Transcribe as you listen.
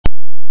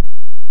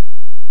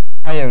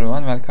Hi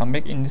everyone, welcome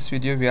back. In this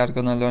video we are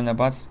gonna learn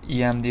about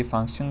EMD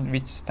function,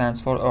 which stands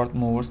for Earth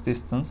Movers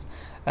Distance,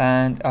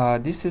 and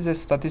this is a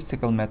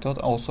statistical method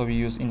also we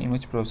use in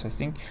image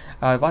processing.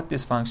 What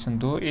this function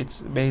do,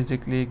 it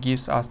basically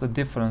gives us the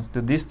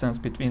distance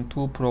between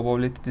two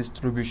probability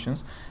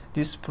distributions.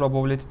 These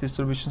probability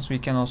distributions we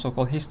can also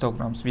call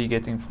histograms we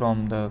getting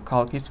from the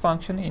calchist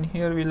function in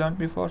here we learned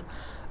before,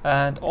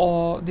 and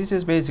this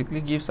is basically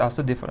gives us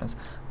the difference.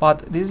 But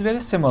this is very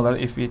similar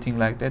if we think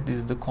like that. This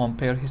is the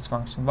compareHist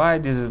function. Why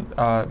this is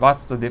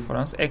what's the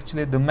difference?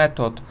 Actually the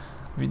method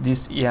with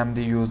this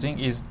EMD using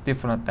is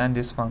different than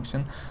this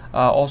function.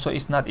 Also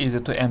it's not easy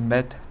to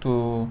embed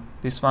to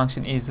this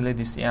function easily,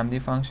 this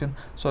EMD function,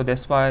 so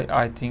that's why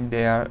I think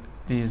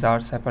these are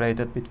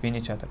separated between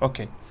each other.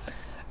 Okay,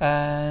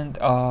 and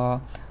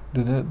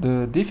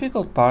the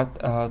difficult part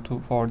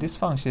for this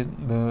function,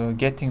 the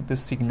getting the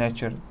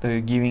signature,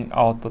 the giving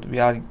output. We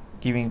are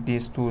giving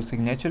these two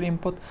signature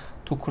input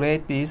to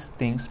create these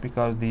things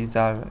because these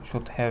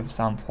should have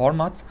some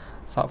format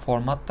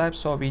types,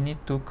 so we need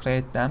to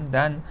create them.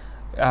 Then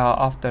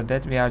after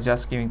that we are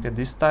just giving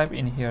this type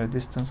in here,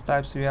 distance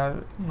types we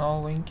are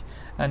knowing,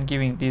 and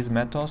giving these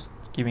methods,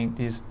 giving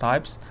these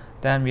types.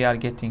 Then we are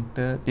getting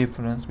the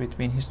difference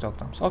between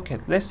histograms. Okay,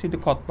 let's see the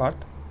code part.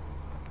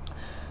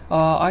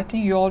 I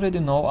think you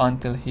already know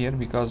until here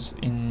because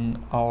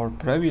in our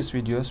previous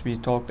videos we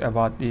talked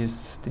about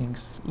these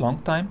things long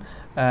time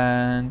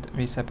and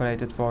we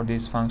separated for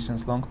these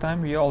functions long time.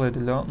 We already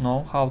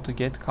know how to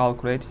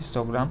calculate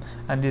histogram,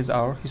 and this is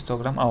our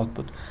histogram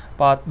output.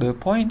 But the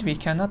point, we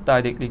cannot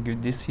directly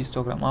give this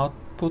histogram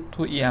output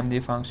to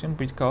EMD function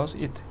because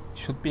it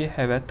should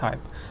have a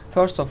type.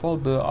 First of all,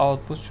 the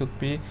output should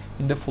be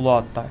in the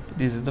float type.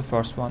 This is the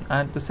first one,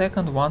 and the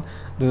second one,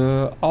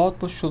 the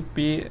output should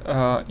be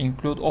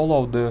include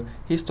all of the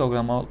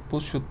histogram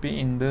output should be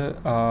in the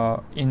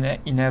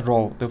in a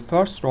row. The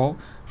first row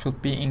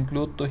should be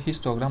include the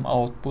histogram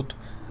output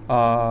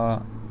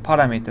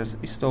parameters,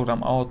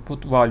 histogram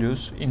output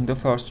values in the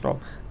first row.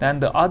 Then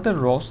the other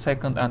rows,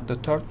 second and the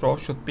third row,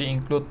 should be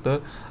include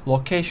the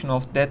location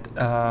of that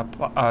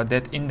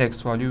that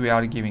index value we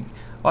are giving.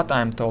 What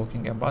I'm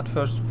talking about,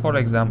 first, for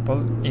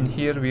example, in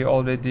here we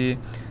already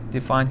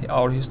defined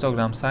our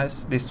histogram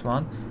size, this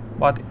one.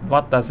 But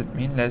what does it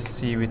mean? Let's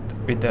see with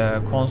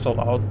the console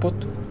output.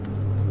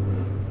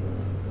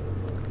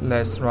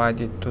 Let's write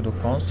it to the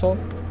console.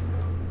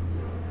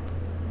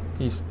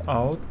 Hist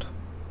out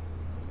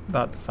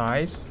dot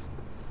size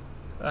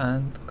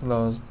and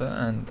close the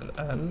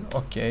L.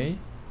 Okay,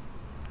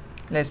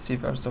 let's see.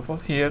 First of all,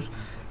 here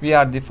we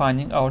are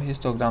defining our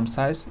histogram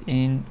size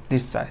in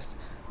this size,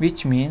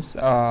 which means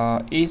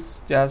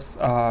it's just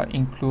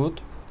include,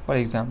 for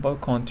example,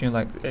 continue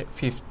like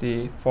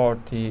 50,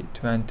 40,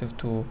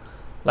 22,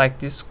 like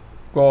this,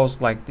 goes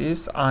like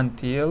this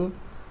until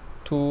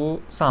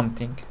to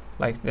something,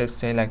 like let's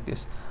say like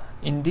this.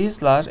 In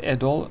this large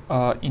all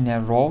in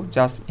a row,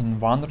 just in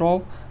one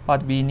row,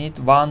 but we need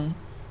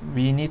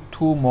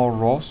two more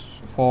rows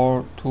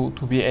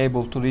to be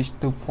able to reach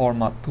the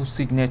format, to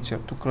signature,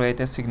 to create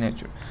a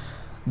signature.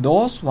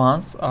 Those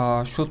ones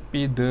should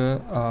be the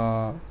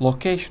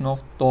location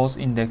of those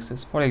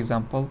indexes. For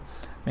example,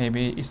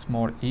 maybe it's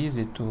more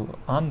easy to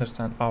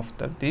understand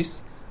after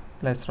this.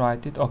 Let's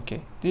write it.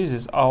 Okay, this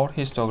is our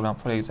histogram,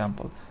 for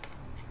example.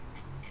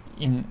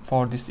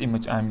 For this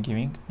image I'm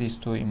giving these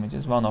two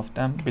images, one of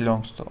them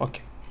belongs to,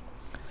 okay,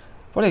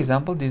 for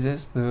example, this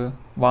is the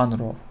one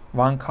row,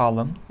 one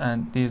column,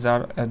 and these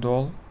are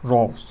all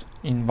rows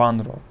in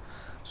one row.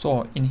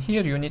 So in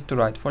here you need to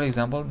write, for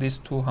example, this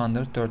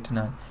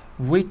 239,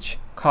 which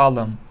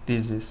column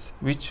this is,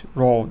 which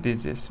row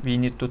this is. We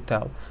need to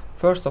tell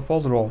first of all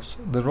rows,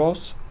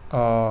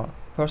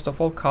 first of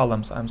all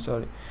columns, I'm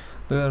sorry,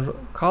 the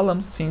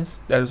columns, since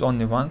there is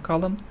only one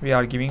column, we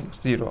are giving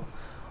 0.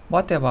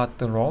 What about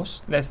the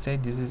rows? Let's say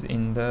this is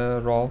in the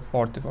row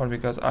 44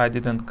 because I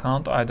didn't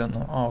count, I don't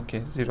know.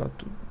 Okay, 0,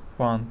 2,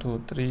 1,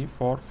 2, 3,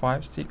 4,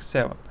 5, 6,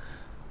 7.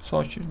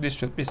 So this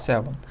should be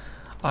 7.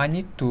 I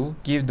need to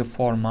give the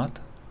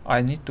format,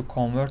 I need to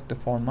convert the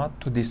format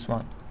to this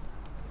one.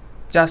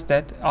 Just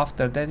that,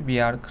 after that we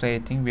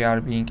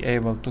are being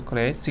able to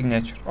create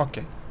signature.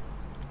 Okay,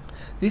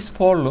 this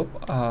for loop,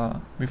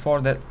 before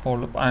that for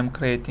loop I'm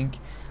creating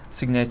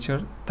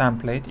signature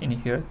template in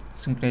here,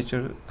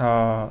 signature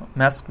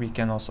mask we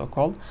can also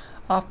call.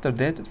 After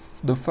that,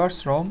 the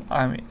first row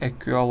I'm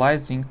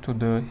equalizing to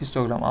the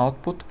histogram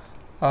output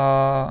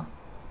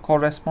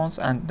corresponds,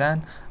 and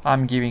then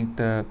I'm giving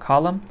the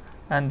column,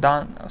 and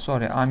then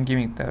I'm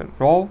giving the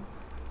row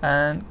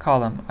and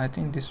column. I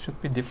think this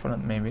should be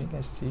different, maybe.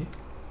 Let's see,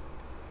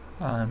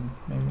 I'm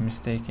maybe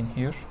mistaken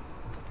here.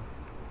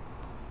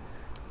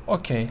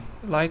 Okay,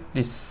 like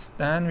this.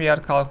 Then we are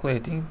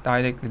calculating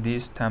directly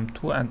these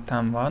temp2 and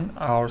temp1,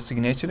 our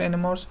signature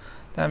anymores.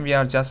 Then we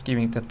are just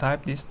giving the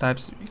type. These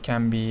types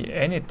can be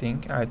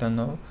anything, I don't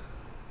know,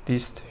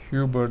 dist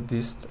Huber,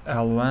 dist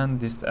L1,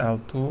 dist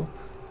L2.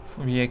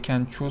 We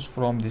can choose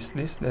from this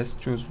list. Let's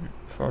choose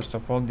first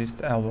of all dist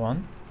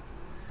L1,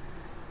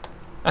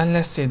 and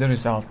let's see the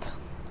result.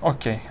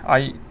 Okay,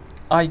 I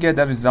I get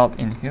a result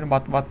in here.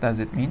 But what does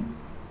it mean?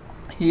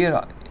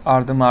 Here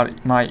are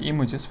my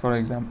images. For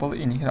example,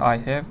 in here I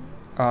have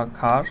a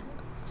car,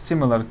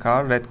 similar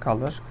car, red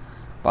color,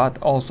 but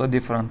also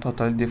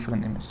totally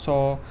different image.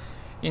 So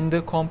in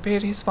the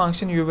compareHist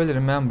function, you will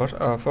remember,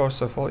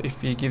 first of all,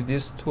 if we give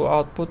these two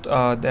output,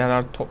 there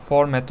are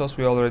 4 methods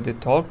we already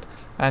talked,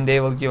 and they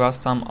will give us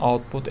some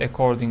output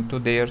according to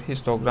their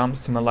histogram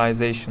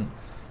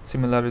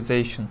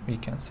similarization, we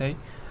can say.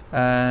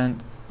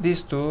 And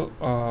these two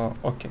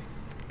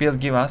will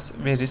give us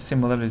very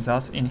similar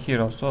results in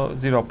here also,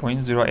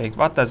 0.08.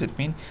 What does it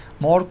mean?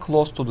 More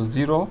close to the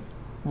 0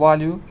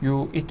 value,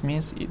 it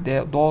means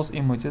those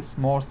images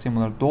more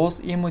similar. Those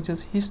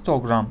images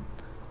histogram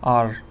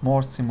are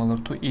more similar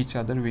to each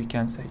other, we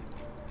can say.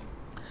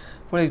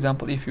 For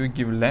example, if you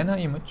give Lena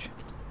image,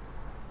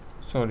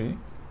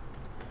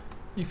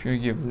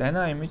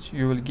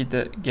 you will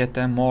get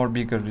a more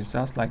bigger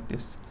results like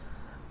this.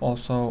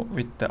 Also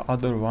with the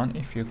other one,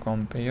 if you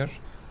compare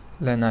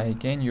Lena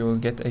again, you will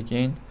get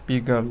again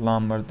bigger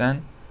number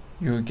than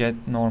you get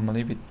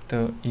normally with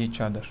each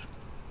other.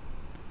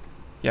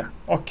 Yeah,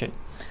 okay.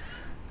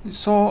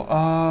 So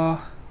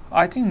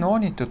I think no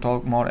need to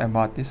talk more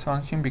about this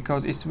function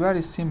because it's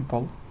very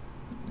simple.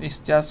 It's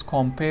just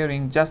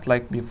comparing, just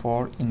like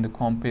before in the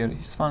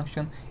compareHist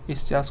function.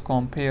 It's just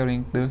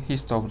comparing the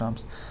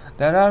histograms.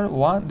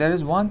 There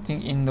is one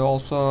thing in the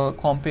also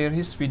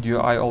compareHist video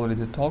I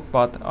already talked,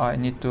 but I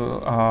need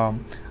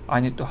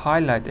to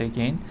highlight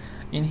again.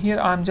 In here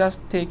I'm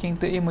just taking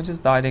the images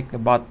directly,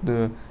 but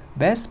the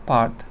best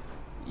part,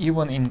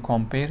 even in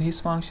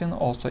compareHist function,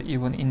 also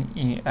even in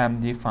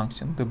EMD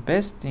function, the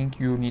best thing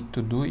you need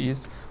to do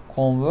is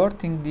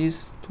converting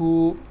these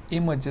two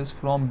images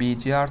from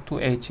BGR to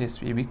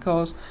HSV,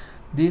 because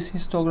these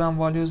histogram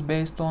values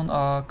based on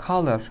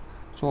color,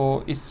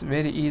 so it's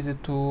very easy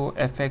to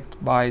affect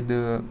by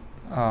the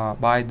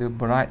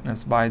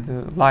brightness, by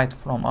the light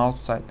from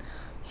outside.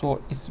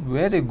 So it's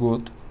very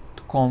good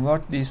to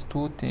convert these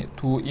two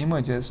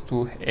images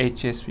to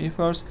HSV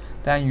first,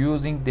 then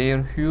using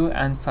their hue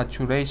and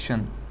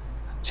saturation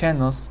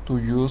channels to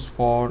use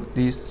for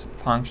these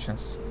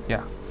functions.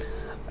 Yeah,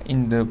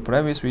 in the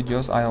previous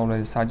videos I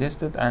already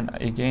suggested, and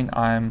again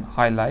I am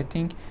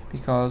highlighting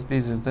because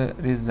this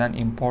is an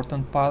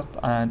important part,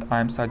 and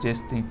I am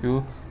suggesting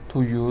you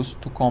to use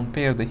to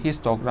compare the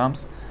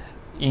histograms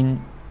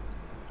in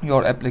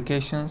your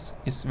applications.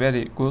 It's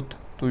very good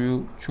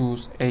to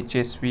choose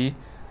HSV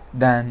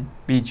than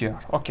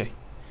BGR. Okay,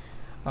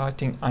 I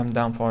think I'm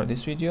done for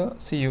this video.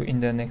 See you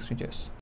in the next videos.